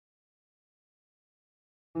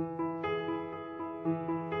If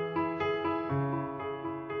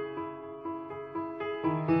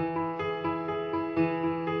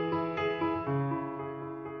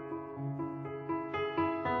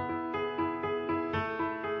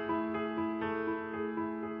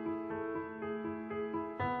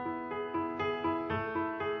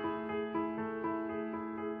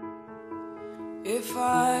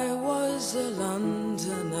I was a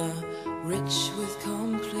Londoner, rich with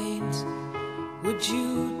complaint, would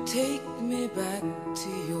you take me back to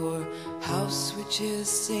your house which is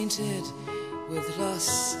sainted with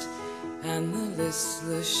lust and the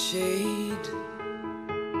listless shade?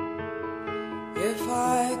 If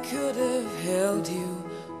I could have held you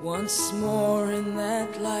once more in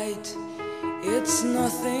that light, it's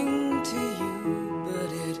nothing to you,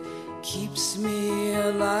 but it keeps me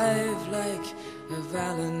alive like a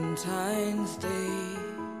Valentine's Day.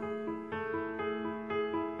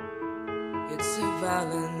 It's a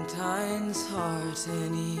Valentine's heart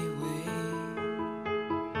anyway.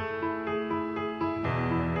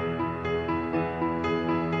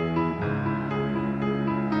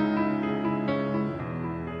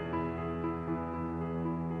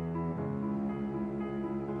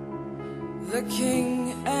 The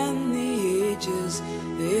king and the ages,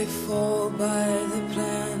 they fall by the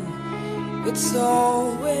plan. It's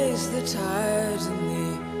always the tired and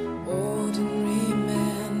the ordinary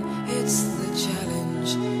man. It's the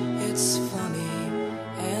challenge, it's funny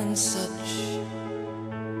and such.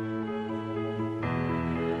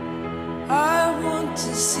 I want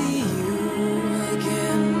to see you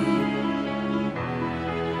again.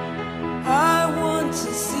 I want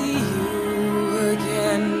to see you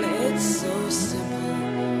again. It's so simple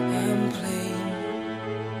and plain,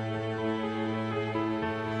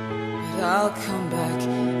 but I'll come back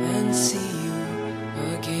and see you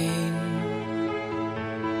again.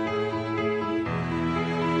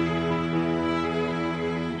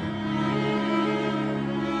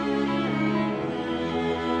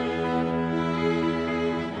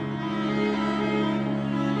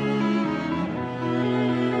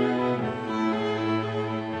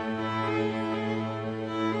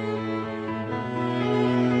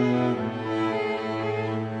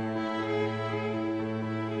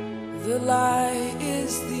 The lie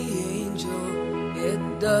is the angel,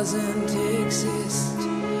 it doesn't exist.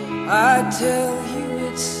 I tell you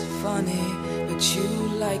it's funny, but you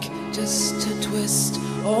like just to twist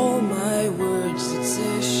all my words. It's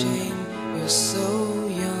a shame we're so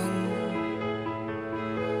young.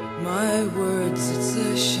 My words, it's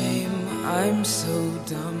a shame I'm so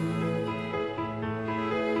dumb.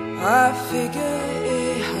 I figure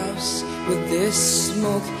a house with this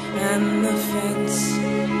smoke and the fence,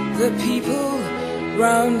 the people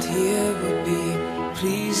round here would be,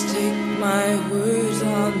 please take my word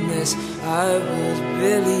on this. I would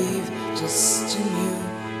believe just in you,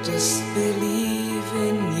 just believe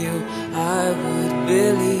in you. I would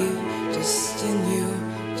believe just in you,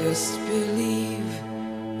 just believe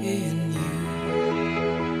in you.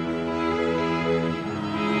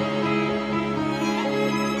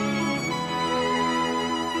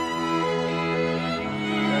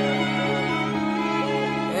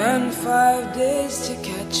 And 5 days to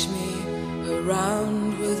catch me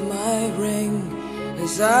around with my ring,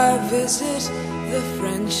 as I visit the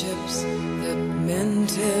friendships that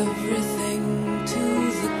meant everything to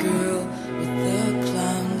the girl with the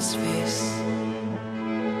clown's face.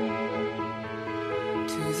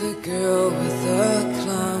 To the girl with the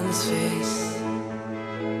clown's face.